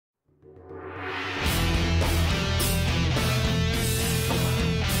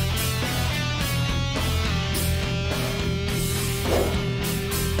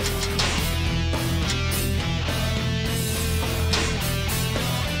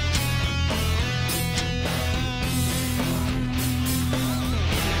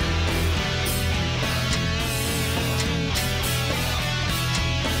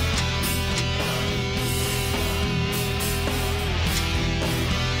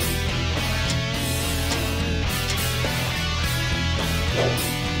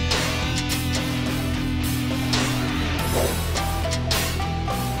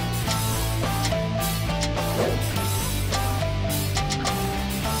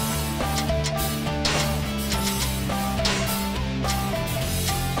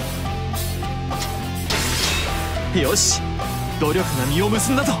よし、努力が実を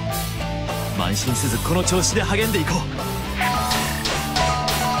結んだと。慢心せずこの調子で励んでいこう。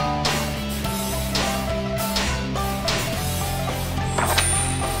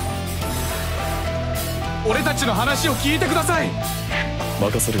俺たちの話を聞いてください。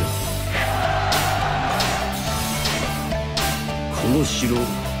任せるよ。この城、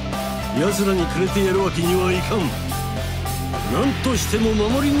奴らにくれてやるわけにはいかん。何としても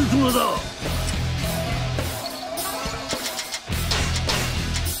守り抜くのだ。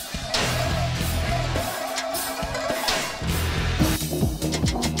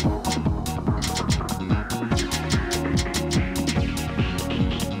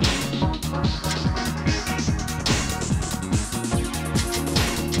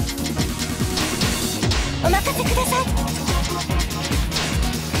お任せください。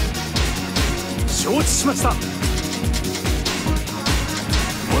承知しました。わ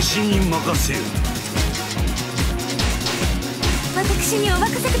しに任せよ。私にお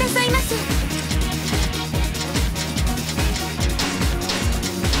任せくださいませ。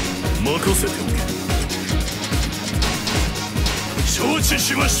任せておけ。承知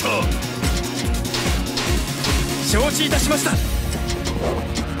しました。承知いたしました。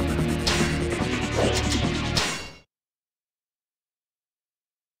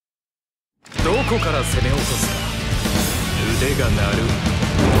どこから攻め落とすか。腕が鳴る。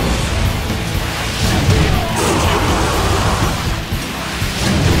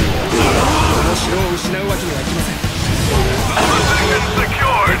この城を失うわけにはいきません。敵を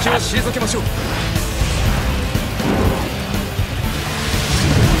退けましょう。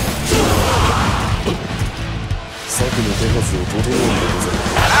策の手はずを整えてござる。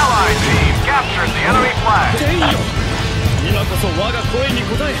天よ、今こそ我が声に応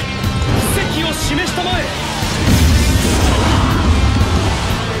え奇跡を示したまえ。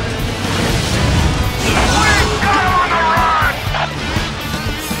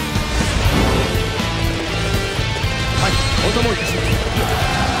はい、お供いたします。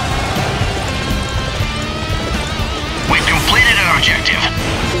We've completed our objective.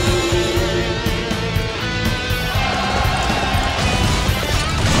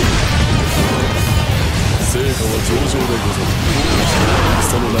 成果は上々でござる。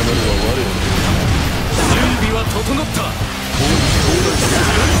草の流れは我ら。準備は整った。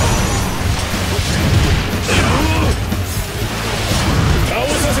倒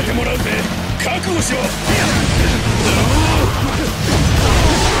させてもらうぜ。覚悟しろ。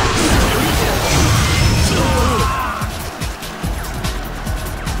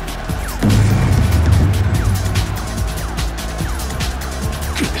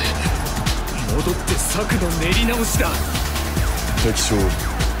戻って策の練り直しだ。敵将討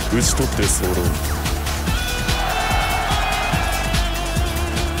ち取って候。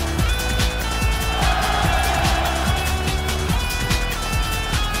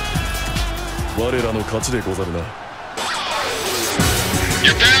我らの勝ちでござるな。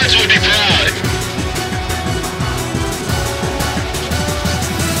Your parents would be proud.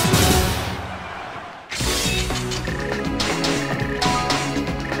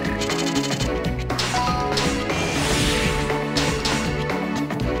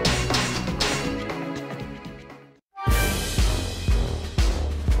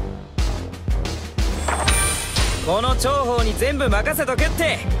 この重宝に全部任せとけっ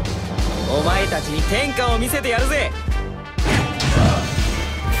て。お前たちに天下を見せてやるぜ。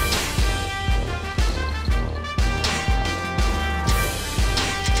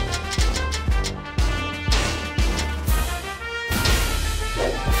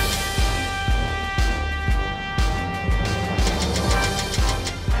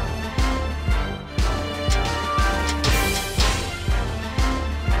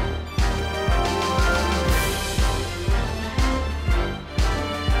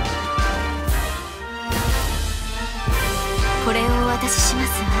これをお渡ししま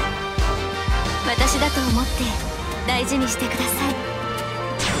すわ。私だと思って大事にしてください。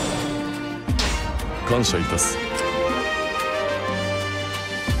感謝いたす。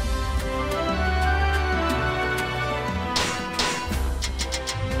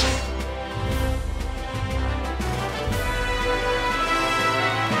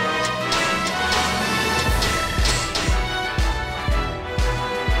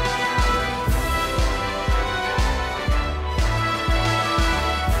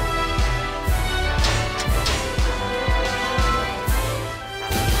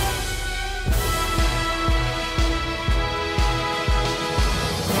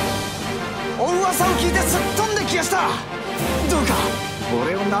噂を聞いてすっ飛んできやした。どうか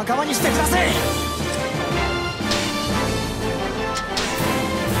俺を仲間にしてください。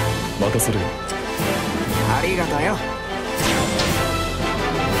任せるよ。ありがとうよ。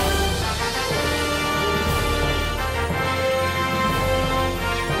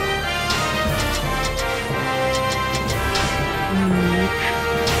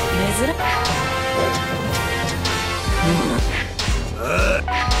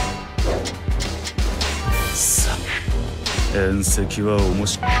さあ、縁石は面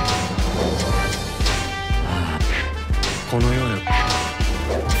白い。このようなこ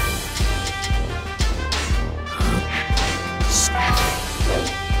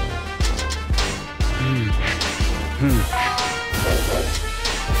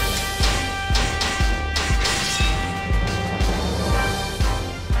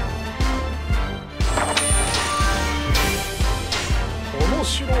の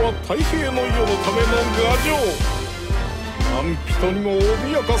城は太平の世のための牙城。何人にも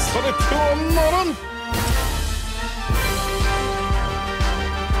脅かされてはならん。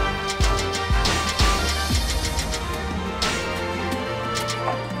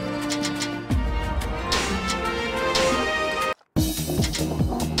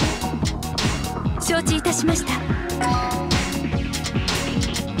承知いたしました。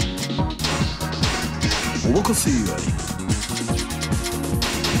お任せあれ。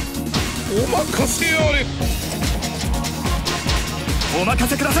お任せあれ。お任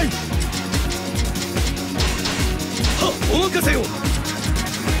せください。はっ、お任せを。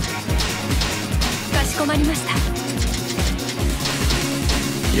かしこまりました。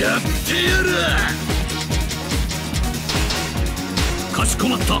やってやる。かしこ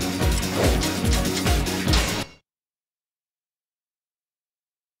まった。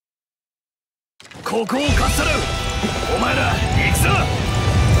ここをかっさらう。お前ら行くぞ。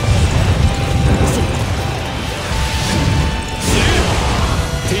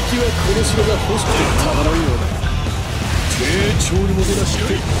敵はこの城が欲しくてたまらんようだ。丁重にもてなしてお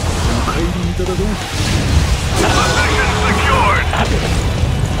帰りいただろう。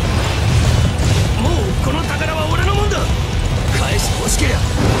もうこの宝は俺のもんだ。返して欲しけりゃ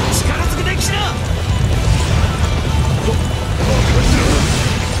力ずくできしな。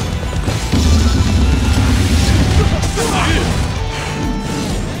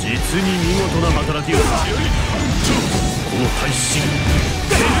実に見事な働きを。この大使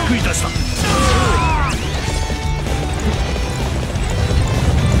転覆いたした。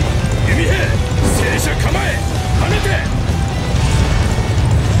弓兵、正射構え、跳ねて。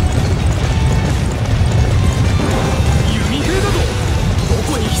弓兵だとど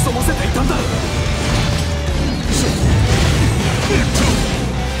こに潜ませていたんだ。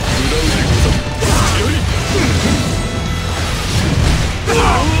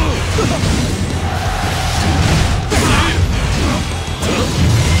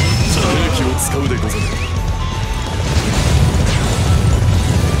兵器を使うでござる。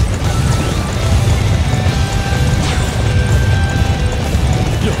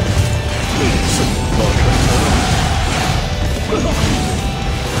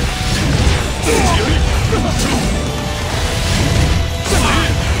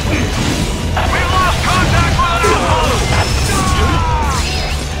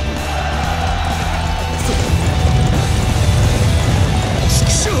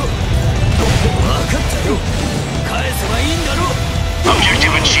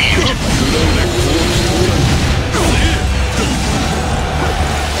Objective achieved.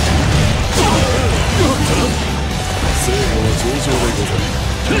 成果は上々でござる。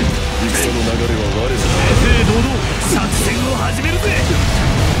戦の流れは我ら。正々堂々作戦を始めるぜ。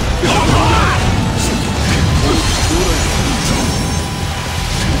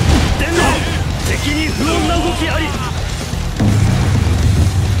伝令、敵に不穏な動きあり。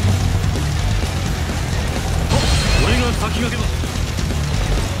俺が先駆けます。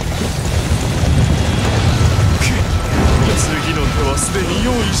次の手はすでに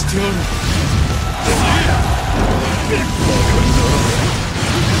用意しておる。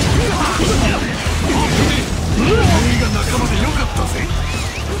お前が仲間でよかったぜ。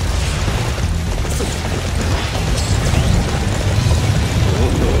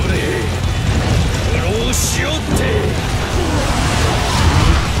苦労しようって。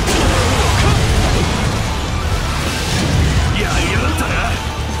やりやがったな。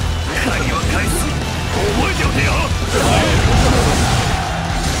鍵は返す。覚えておけよ。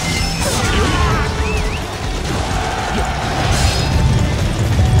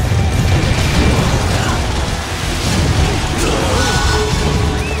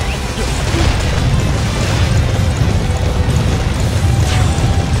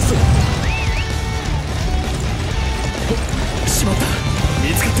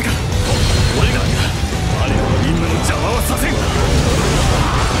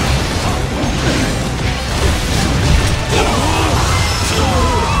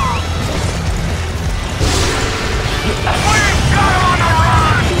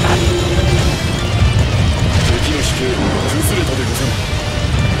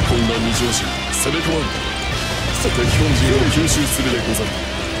攻め込まん。敵本陣を吸収するでござる。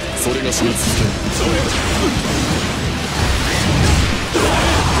それがしに続け。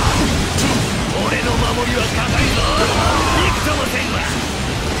俺の守りは固いぞ。びくともせんわ。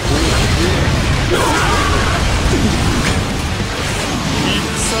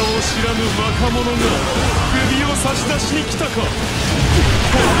戦を知らぬ若者が首を差し出しに来たか。ここ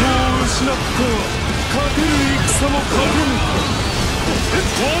を失っては勝てる戦も勝てぬ。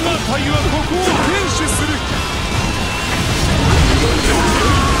我が隊はここを堅守する。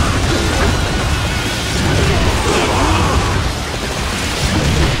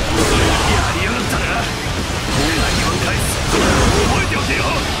やりやがったな。何を返す。覚えておけよ。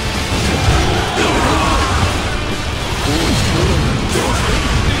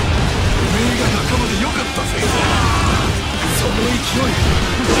おめえが仲間でよかったぜ。その勢い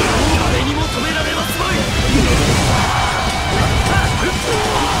誰にも止められますまい。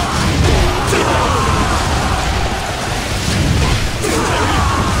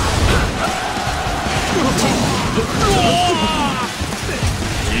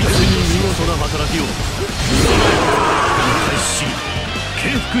実に見事な働きを開始し敬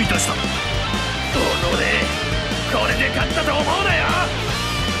服いたした。これで勝ったと思うなよ。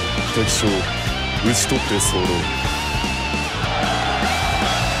敵将討ち取って候。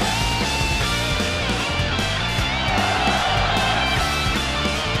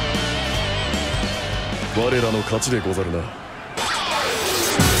我らの勝ちでござるな。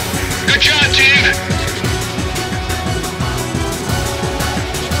Good job, team!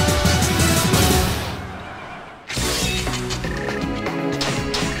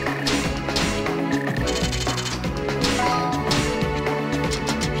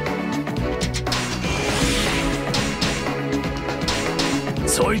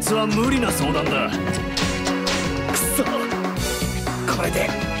 そいつは無理な相談だ。くそ、これで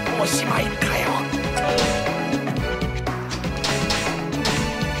おしまいかよ。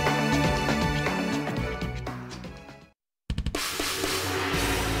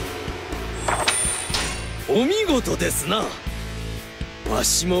お見事ですな。わ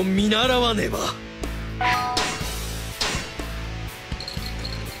しも見習わねば。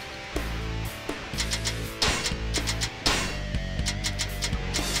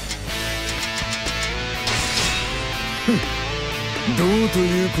どうと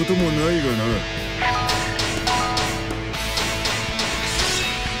いうこともないがな。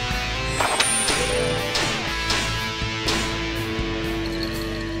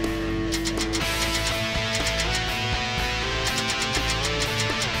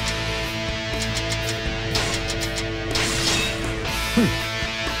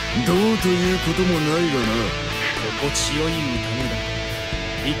どうということもないがな。心地よい歌ねだ。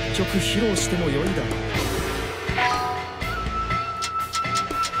一曲披露してもよいだろう。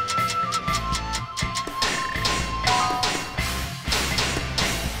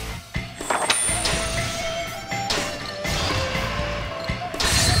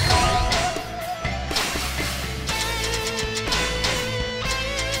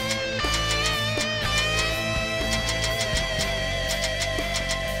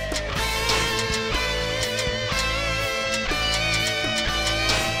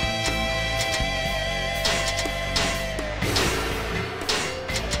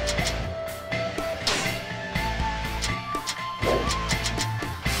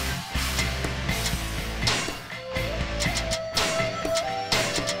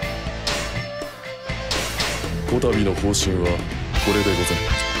こたびの方針はこれでござる。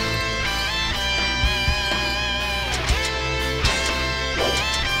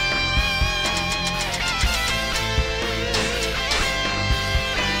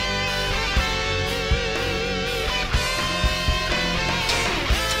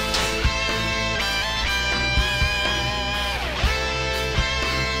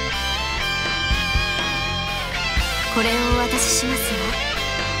これをお渡ししますわ。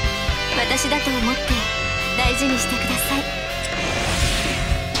私だと思って大事にしてください。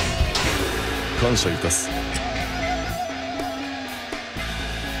感謝いたす。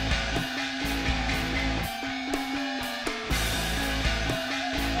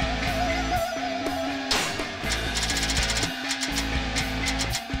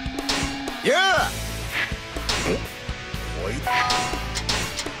やあ、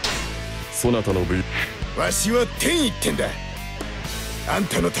そなたの部位。わしは天一点だ。あん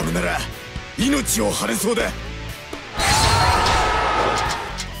たのためなら命を張れそうだ。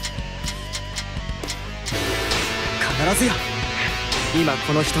必ずや今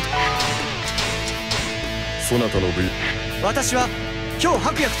この人と。そなたの部位。私は今日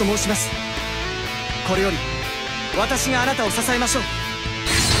白薬と申します。これより私があなたを支えましょう。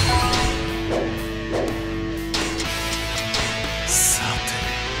さ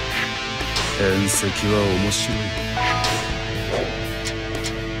て縁石は面白い。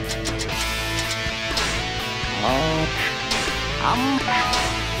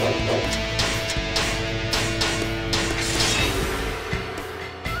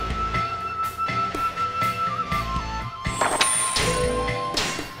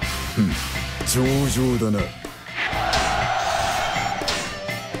上々だな。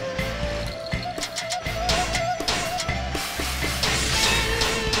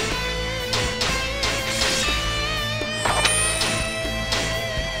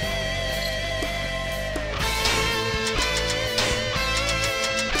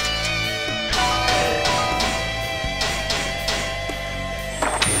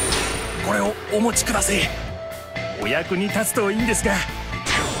これをお持ちください。お役に立つといいんですが。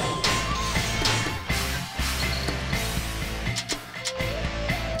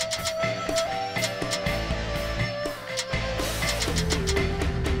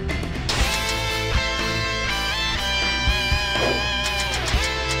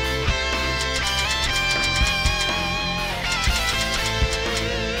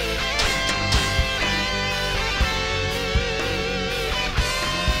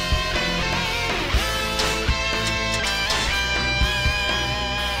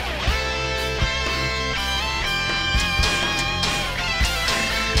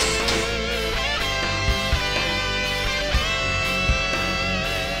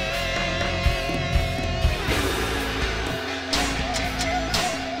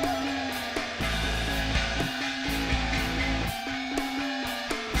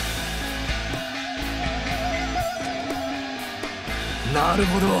なる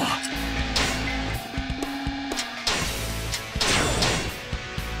ほど。あ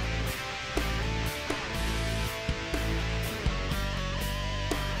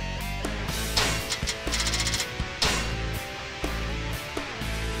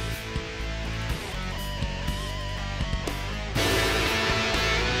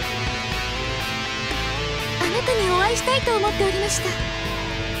なたにお会いしたいと思っておりました。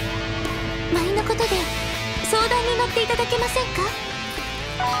舞のことで相談に乗っていただけませんか？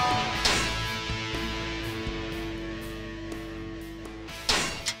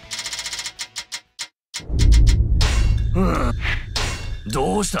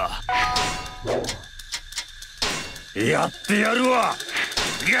どうした？やってやるわ。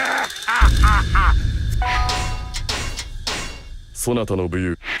そなたの武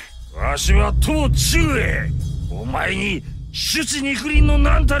勇、わしは当中へお前に手地肉林の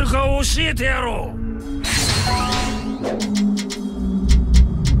何たるかを教えてやろう。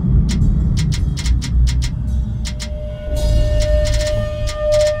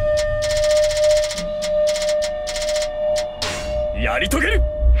やり遂げる。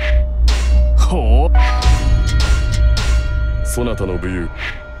ほう。そなたの武勇、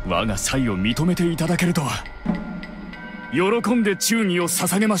我が才を認めていただけるとは。喜んで忠義を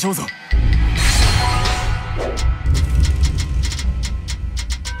捧げましょうぞ。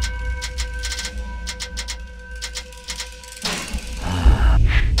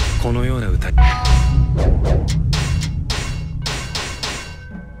このような歌。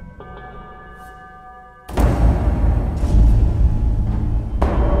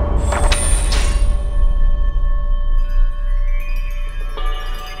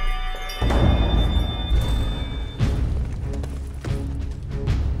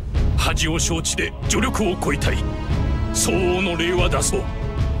恥を承知で助力を乞いたい。相応の礼は出そう。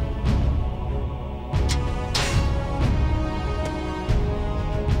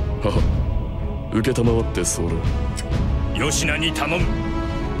はは、承って候。吉名に頼む。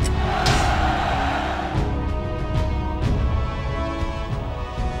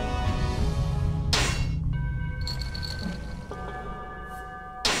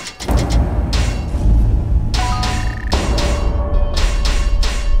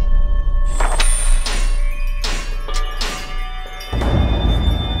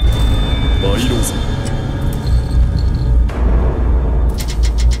参ろうぞ。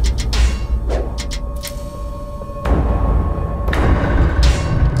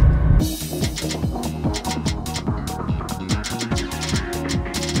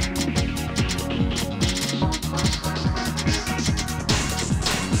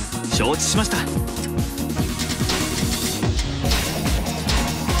承知しました。よ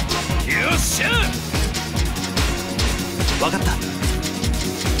っしゃ。分かった。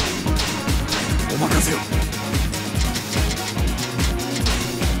お任せを。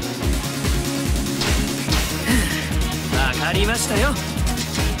分かりましたよ。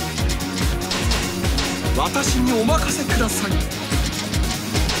私にお任せください。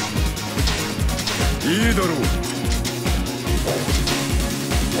いいだろう。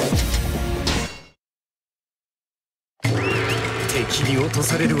敵に落と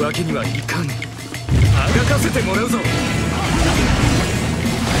されるわけにはいかん。あがかせてもらうぞ。さ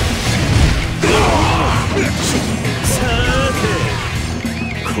て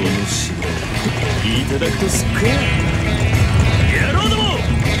この城いただくとすっか。野郎ども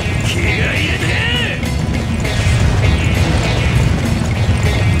気合い入れて。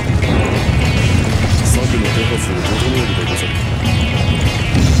策の手はずを整えるでござる。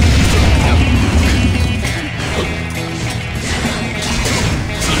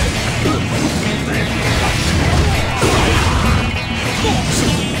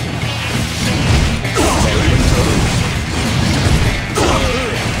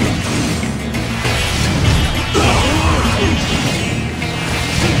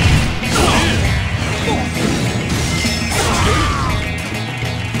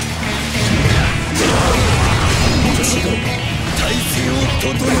整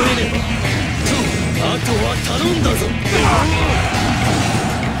えればあとは頼んだぞ。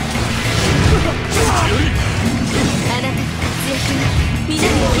あなたの活躍が皆に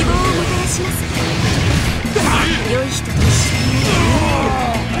希望をもたらします。良い人と一緒にな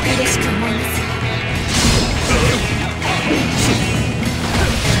り嬉しく思います。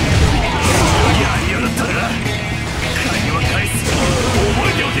やりやがったな。借りは返す。覚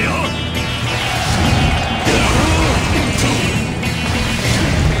えておけよ。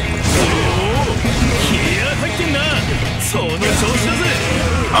入ってんな。その調子だぜ。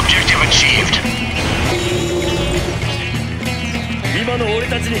 Objective achieved. 今の俺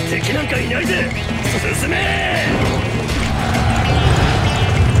たちに敵なんかいないぜ。進め。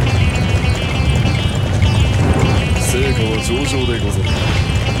成果は上々でござる。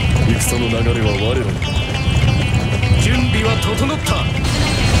戦の流れは我らに。準備は整った。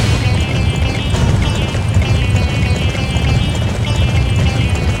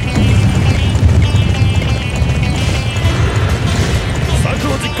策を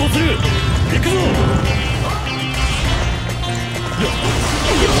実行する。行くぞ。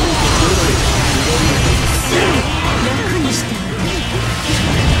楽にして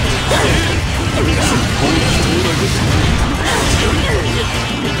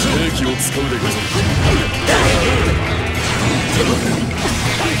兵器を使うでござる。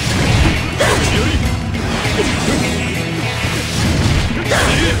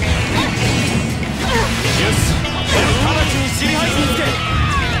よし、直ちに支配地につけ、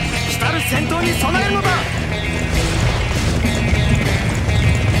来たる戦闘に備えるのだ。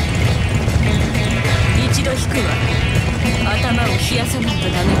一度引くわ。頭を冷やさないと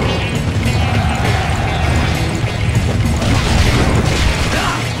ダメだ。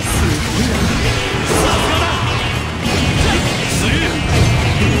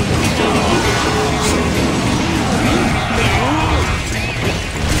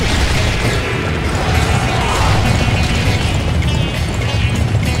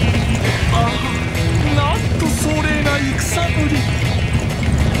なんと壮麗な戦ぶり。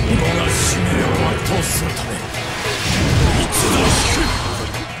我が使命を全うするため一度引く。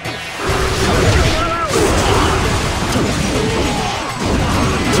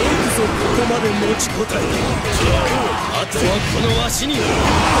よくぞここまで持ちこたえた。あとはこのわしに任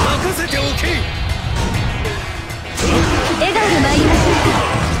せておけ。笑顔で参りましょうか。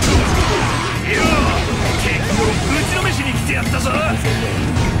いや敵をぶちのめしに来てやったぞ。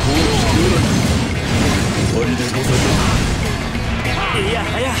終わりでござる。いや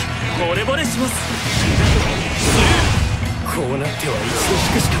はや惚れ惚れします。こうなっては一度引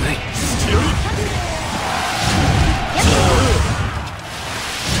くしかない。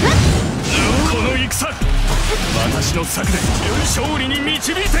この戦、私の策で勝利に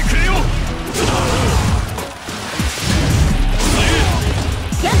導いてくれよ。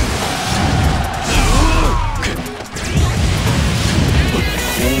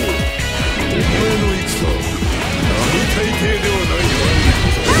お前の戦、並大抵ではないよ。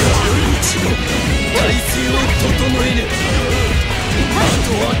一度体勢を整えねばあと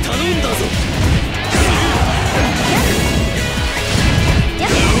は頼んだぞ。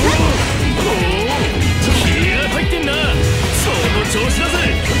気合入ってんな。その調子だぜ。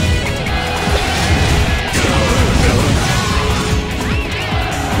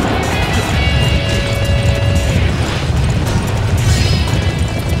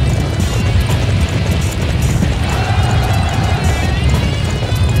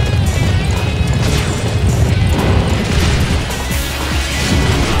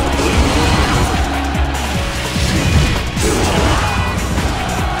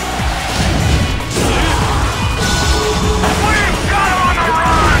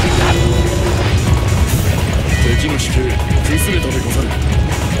崩れたでござる。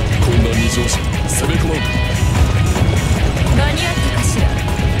困難に乗し攻め込まん。間に合ったかしら。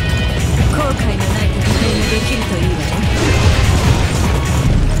後悔のない戦いができるといいわね。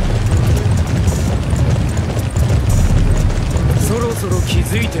そろそろ気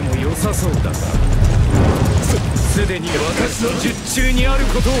づいても良さそうだが、すでに私の術中にある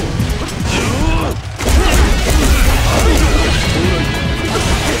ことを。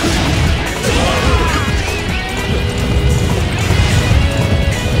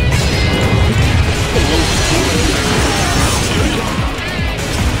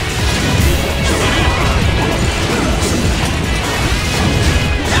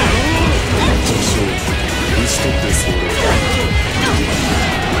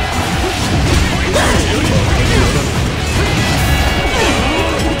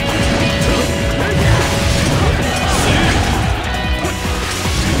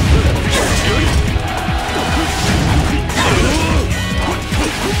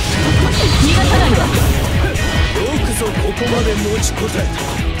ここまで持ちこたえた。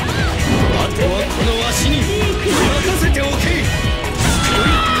あとはこの足に任せておけ。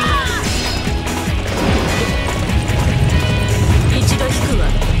一度引くわ。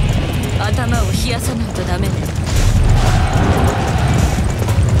頭を冷やさないとダメね。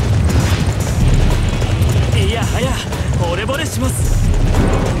いやはや惚れ惚れします。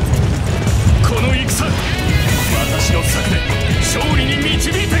この戦、私の策で勝利に導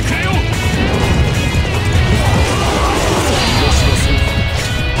いてくれよ。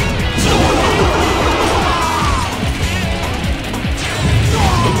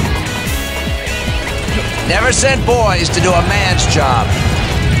Never send boys to do a man's job.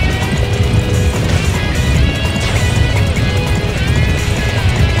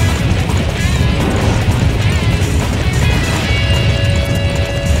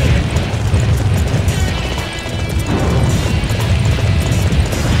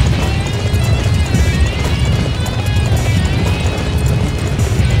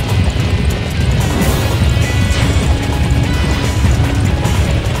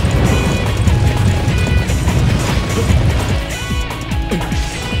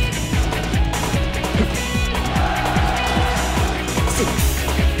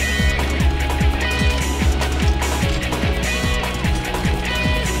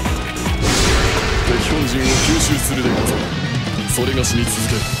それがしに続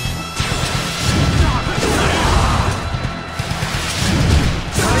ける。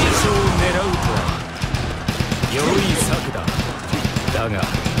最初を狙うとは良い策だ。だが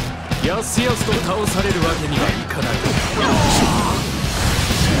やすやすと倒されるわけにはいかない。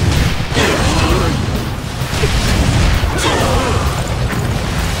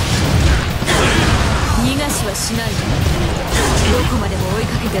逃がしはしないわ。どこまでも追い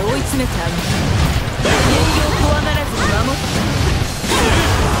かけて追い詰めてあげる。敵を怖がらずに守って。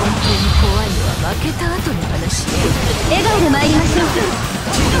本当に怖いのは負けた後の話。笑顔で参りましょう。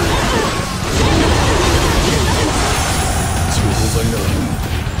調剤なら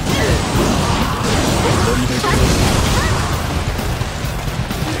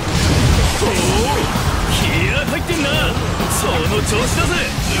おお、気合入ってんな。その調子だぜ。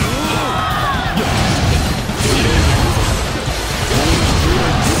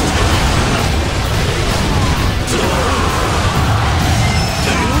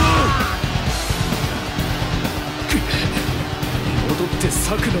戻って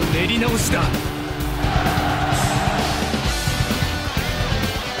策の練り直しだ。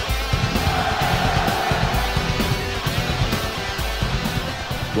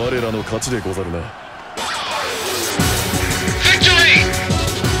我らの勝ちでござるな。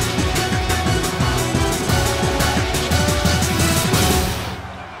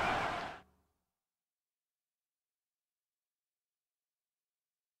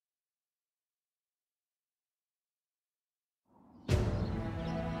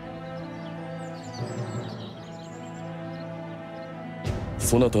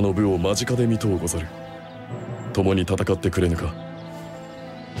そなたの部を間近で見とうござる。共に戦ってくれぬか。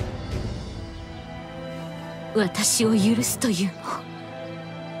私を許すという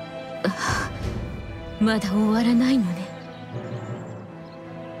の。まだ終わらないのね。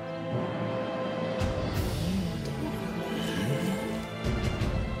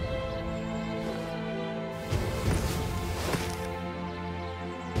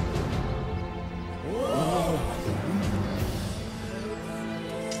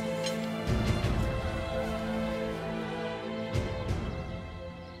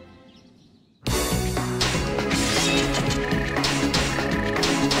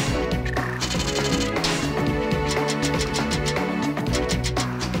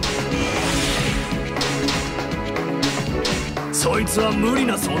つは無理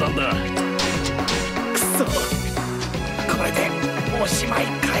な相談だ。くそ、これでおしまい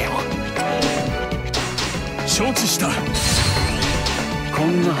かよ。承知した。こ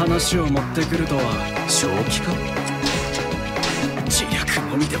んな話を持ってくるとは正気か。自略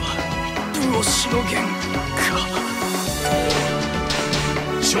のみでは武をしのげんか。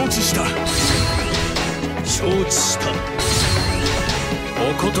承知した。承知した。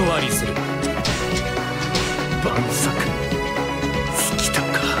お断りする。万策尽きたか。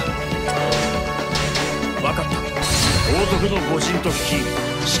分かった。王族の御人と引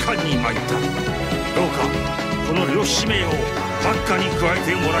き士官に参った。どうかこの両使命を幕下に加え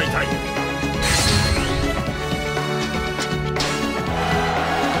てもらいたい。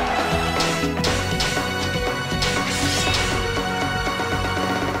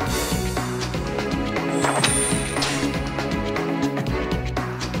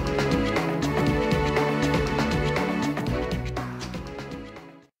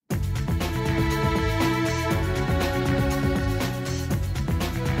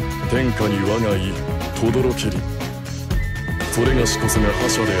天下に我が意轟けり。それがしこそが覇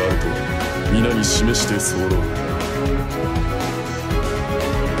者であると皆に示して候。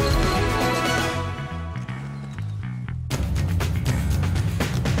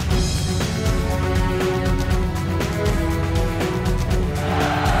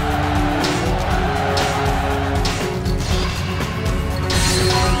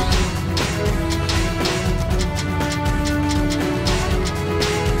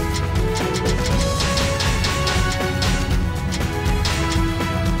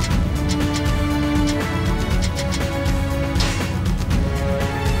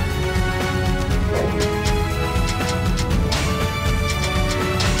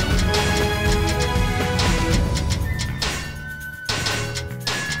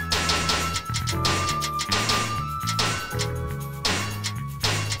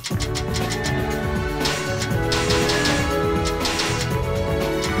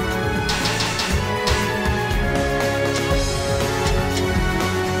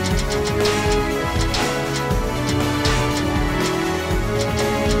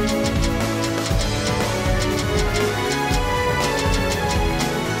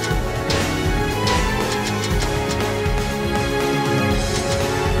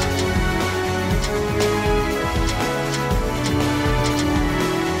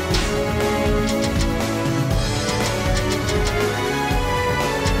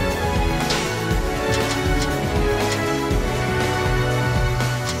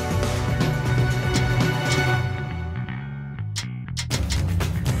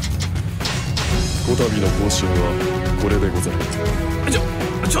こたびの方針はこれでござる。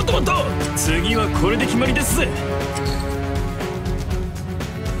ちょっと待った。次はこれで決まりですぜ。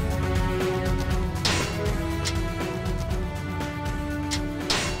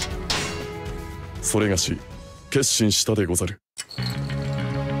それがし決心したでござる。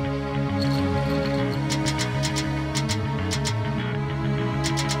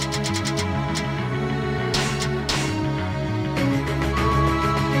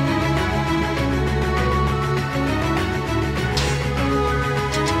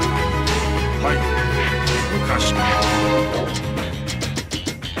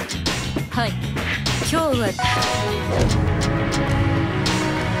はい、今日は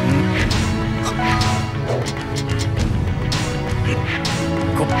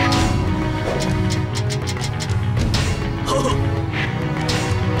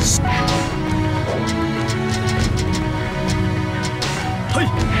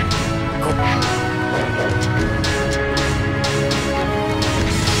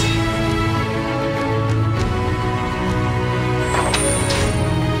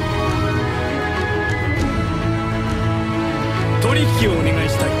取引をお願い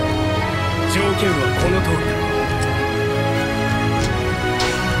したい。条件はこの通りだ。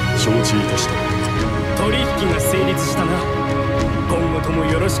承知いたした。取引が成立したな。今後とも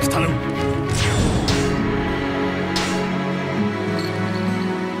よろしく頼む。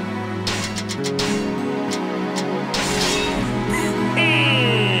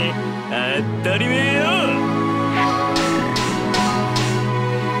当たり前よ。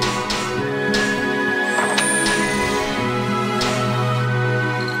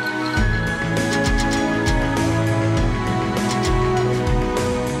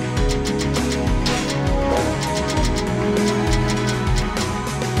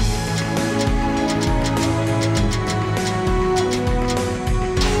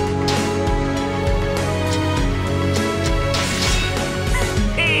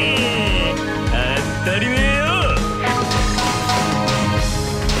当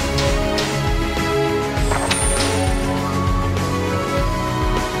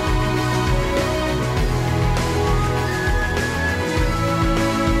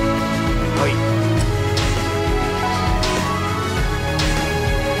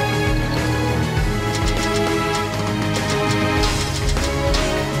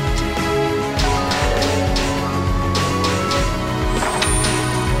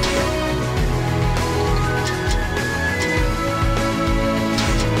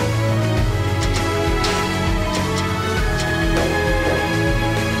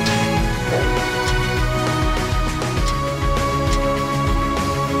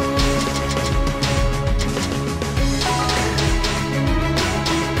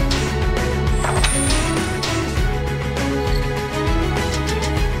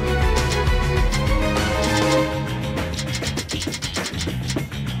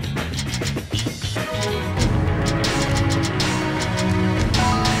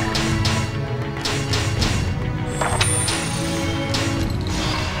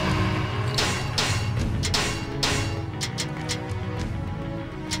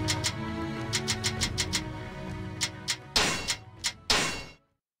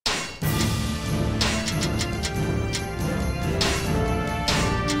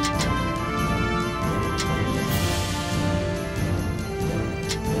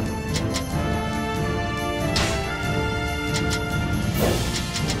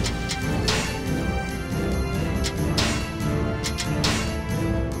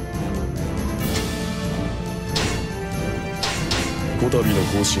びの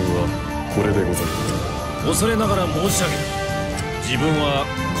方針はこれでござる。恐れながら申し上げる。自分は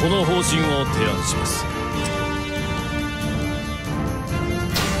この方針を提案します。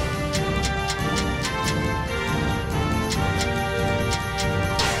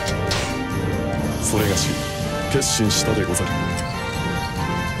それがし決心したでござる。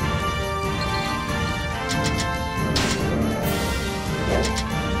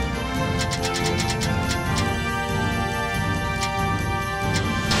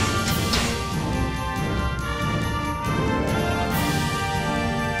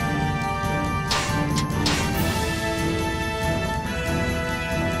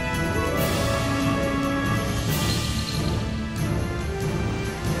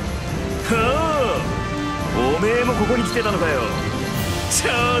おめえもここに来てたのかよ。ち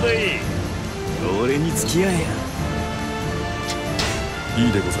ょうどいい。俺に付き合えや。い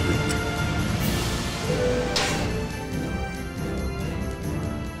いでござる。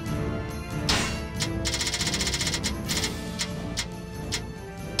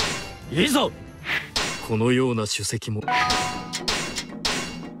いいぞ。このような首席も。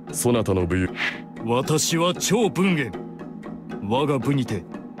そなたの武勇。私は超文芸。我が部にて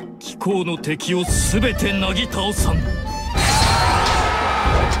貴公の敵を全てなぎ倒さん。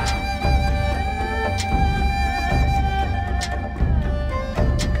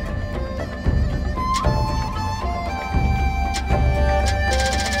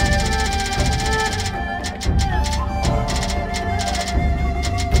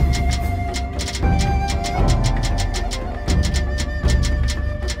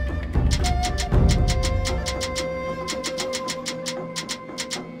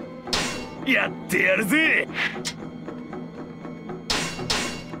やってやるぜ。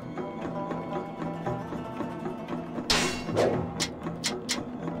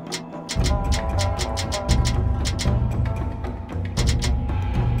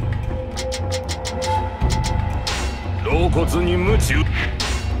老骨に鞭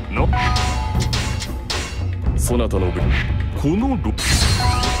のそなたの武この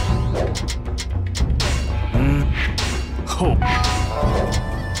ほう。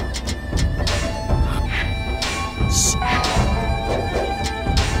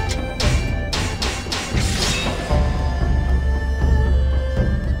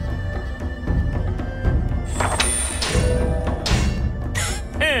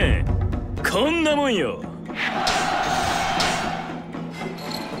こんなもんよ。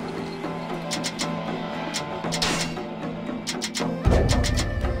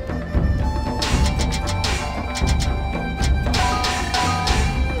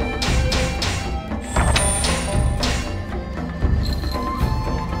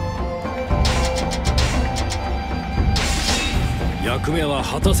役目は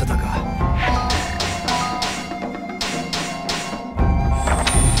果たせたか。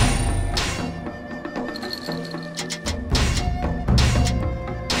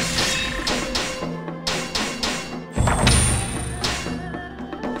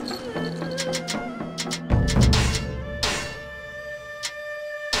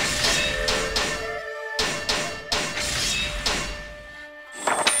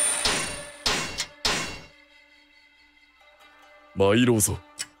参ろうぞ。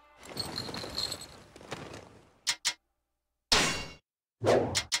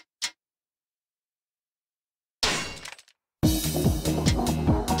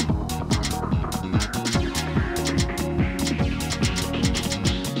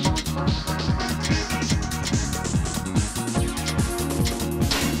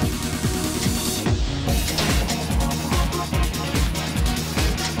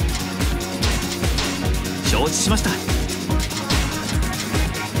承知しました。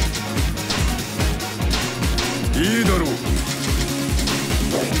いいだろう。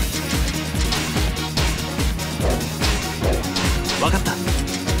分かった。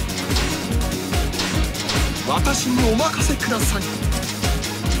私にお任せください。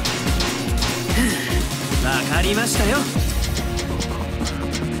分かりましたよ。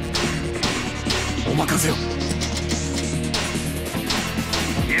お任せを。よ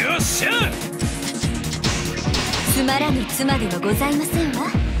っしゃ。つまらぬ妻ではございません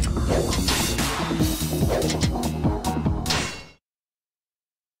わ。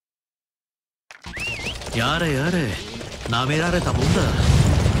やれやれ、なめられたもんだ。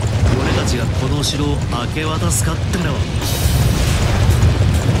俺たちがこの城を明け渡すかっての。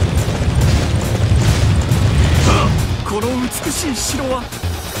この美しい城は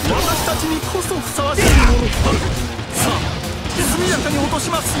私たちにこそふさわしいもの。さあ速やかに落とし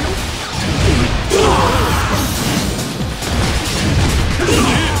ますよ。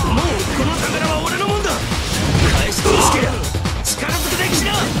もうこの宝は俺のもんだ。返してほしけりゃ力ずくで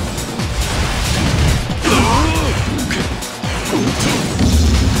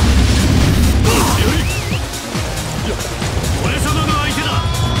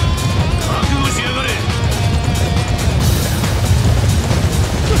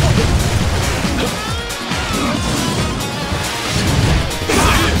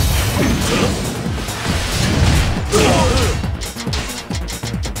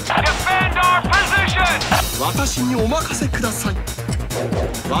私にお任せください。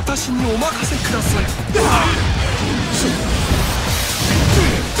私にお任せください。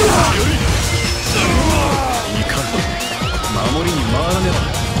いかん、守りに回らね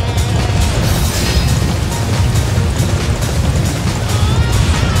ば。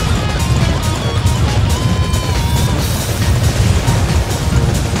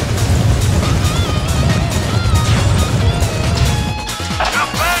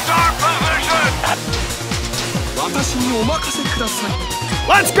私にお任せください。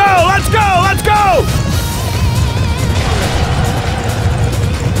Let's go! Let's go! Let's go!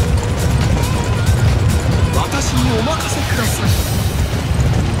 私にお任せください。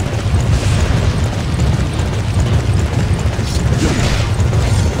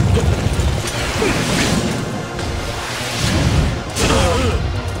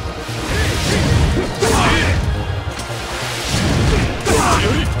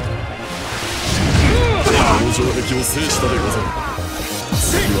城壁を制したでござる。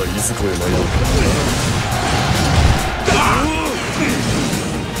次はいずこへ参ろうか。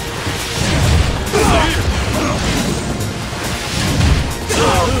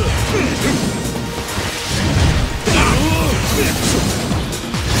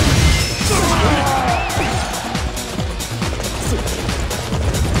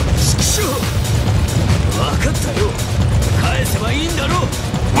分かったよ。返せばいいんだろう。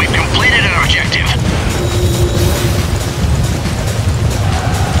 We've completed our objective.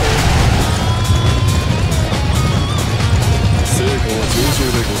 成果は上々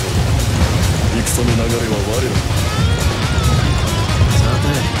でござる。戦の流れは我ら。さて、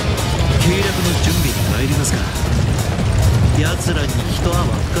計略の準備に参りますか。奴らに一泡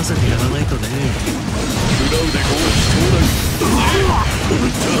吹かせてやらないとね。裏腕攻撃到来。攻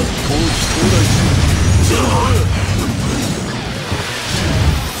撃到来。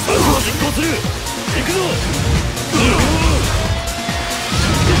進行する。行くぞ。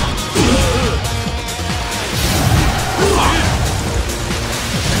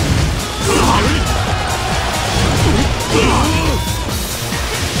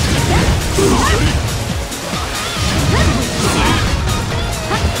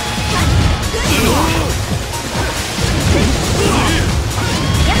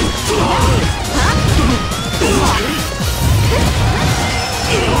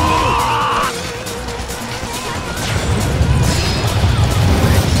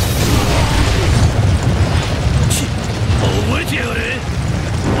覚えてやがれ。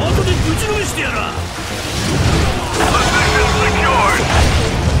後でぶちのめしてやら。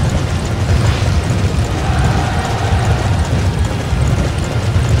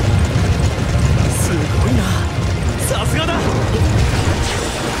すごいな。さすがだ。よ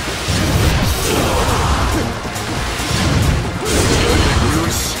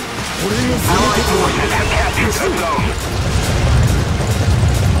し、これが全てだ。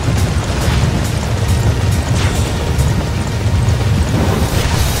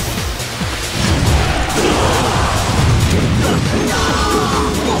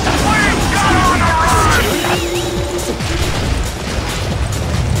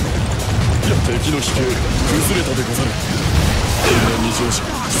敵の飛型崩れたでござる。沿岸に乗し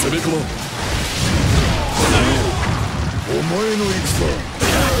攻め込もう。お前の戦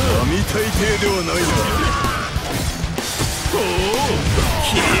並大抵ではないな。おお、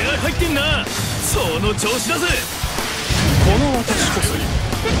気合入ってんな。その調子だぜ。この私こそ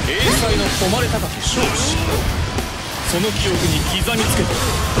英才の誉れ高き将士。その記憶に刻みつけた。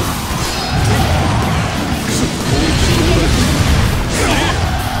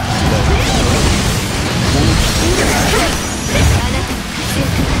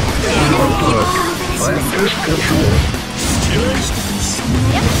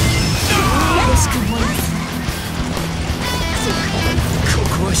こ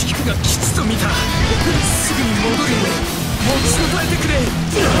こは引くが吉と見た。すぐに戻る。持ちこたえてくれ。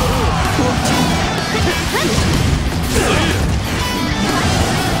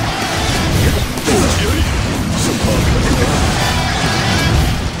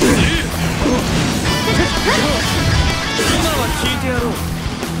今は聞いてやろう。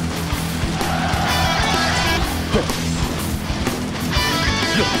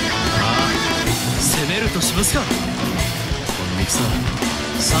攻めるとしますか。この戦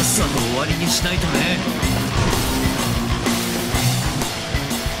さっさと終わりにしないとね。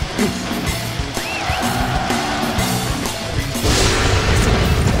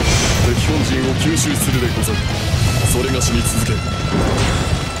敵本陣を吸収するでござる。それがしに続け。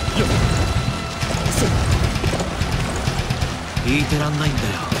引いてらんないんだよ。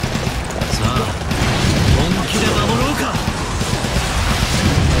さあ本気で守ろうか。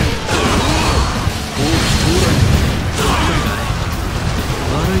攻撃到来。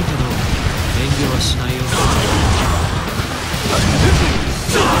しないよ。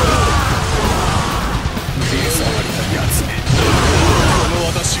触りたやつめ、この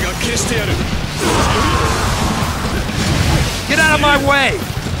私が消してやる。 Get out of my way!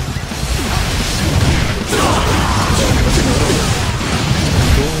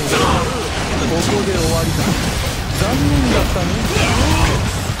 ここで終わりか。残念だったね。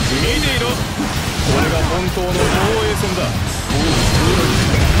見ていろ、これが本当の防衛戦だ。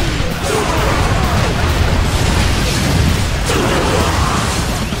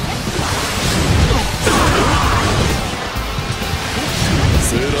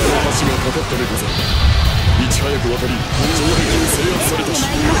セーラーの橋がかかったでござる。いち早く渡り、城壁を制圧されたし、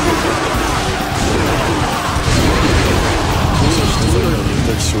小皿屋にい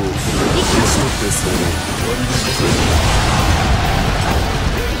た気象を打ち取ってその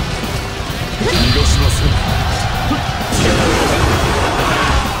逃がしません。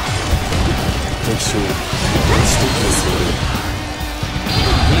敵将打ち取ってその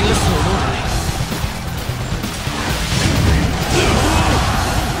逃がすと思うかい。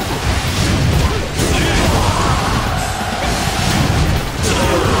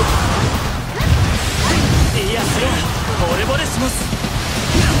いや、惚れ惚れします。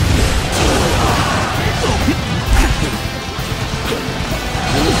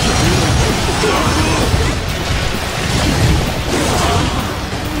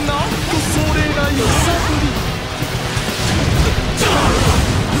なんと壮麗な揺さぶり。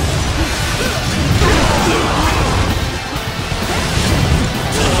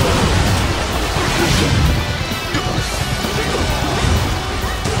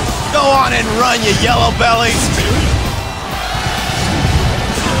Go on and run, you yellow bellies!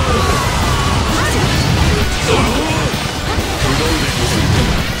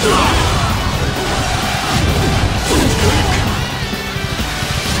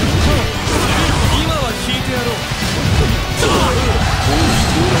 今は引いてやろう。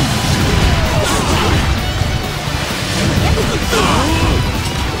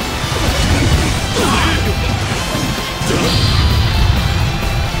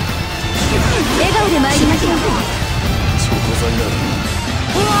笑顔で参りましょう。チョコザイだ。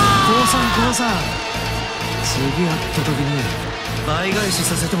降参。次会った時に倍返し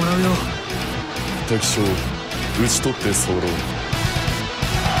させてもらうよ。敵将打ち取って候。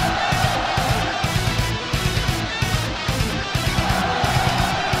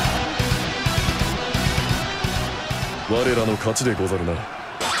我らの勝ちでござるな。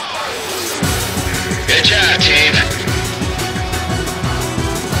 Good job, team.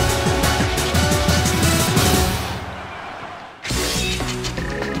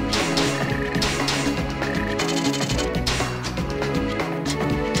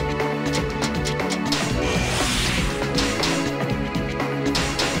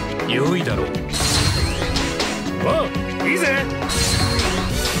 良いだろう。ああ、いいぜ。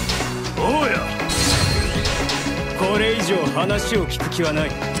おうや。これ以上話を聞く気はない。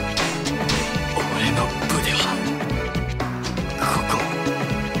俺の部ではここ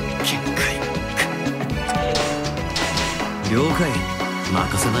限界。了解、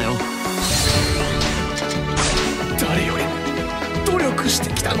任せなよ。誰よりも努力して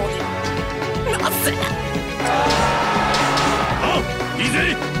きたのになぜ。あ、いい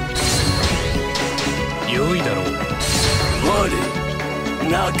ぜ。良いだろう。我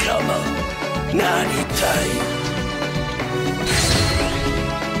仲間なりたい。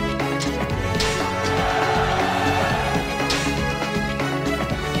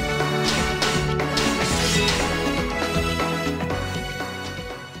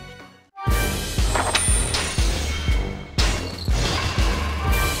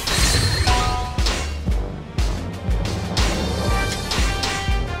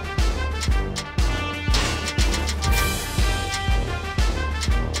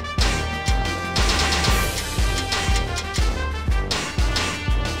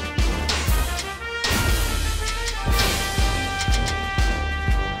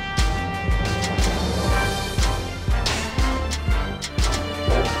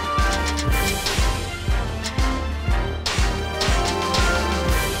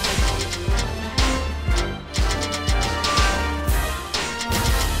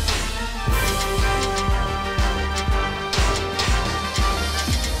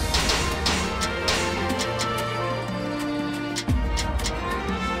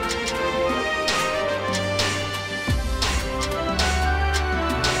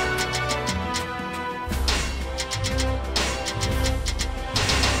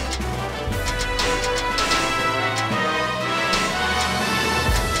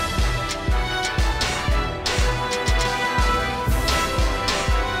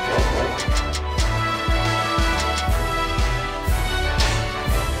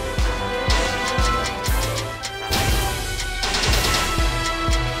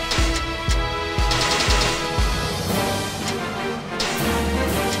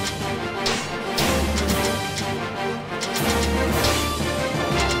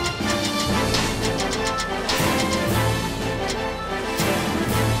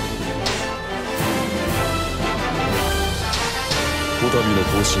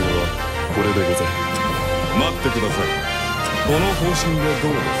針はこれでござる。待ってください。この方針でど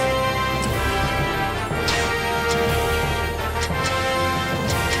うで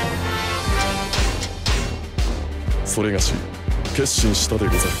す？それがし決心したで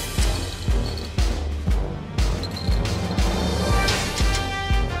ござる。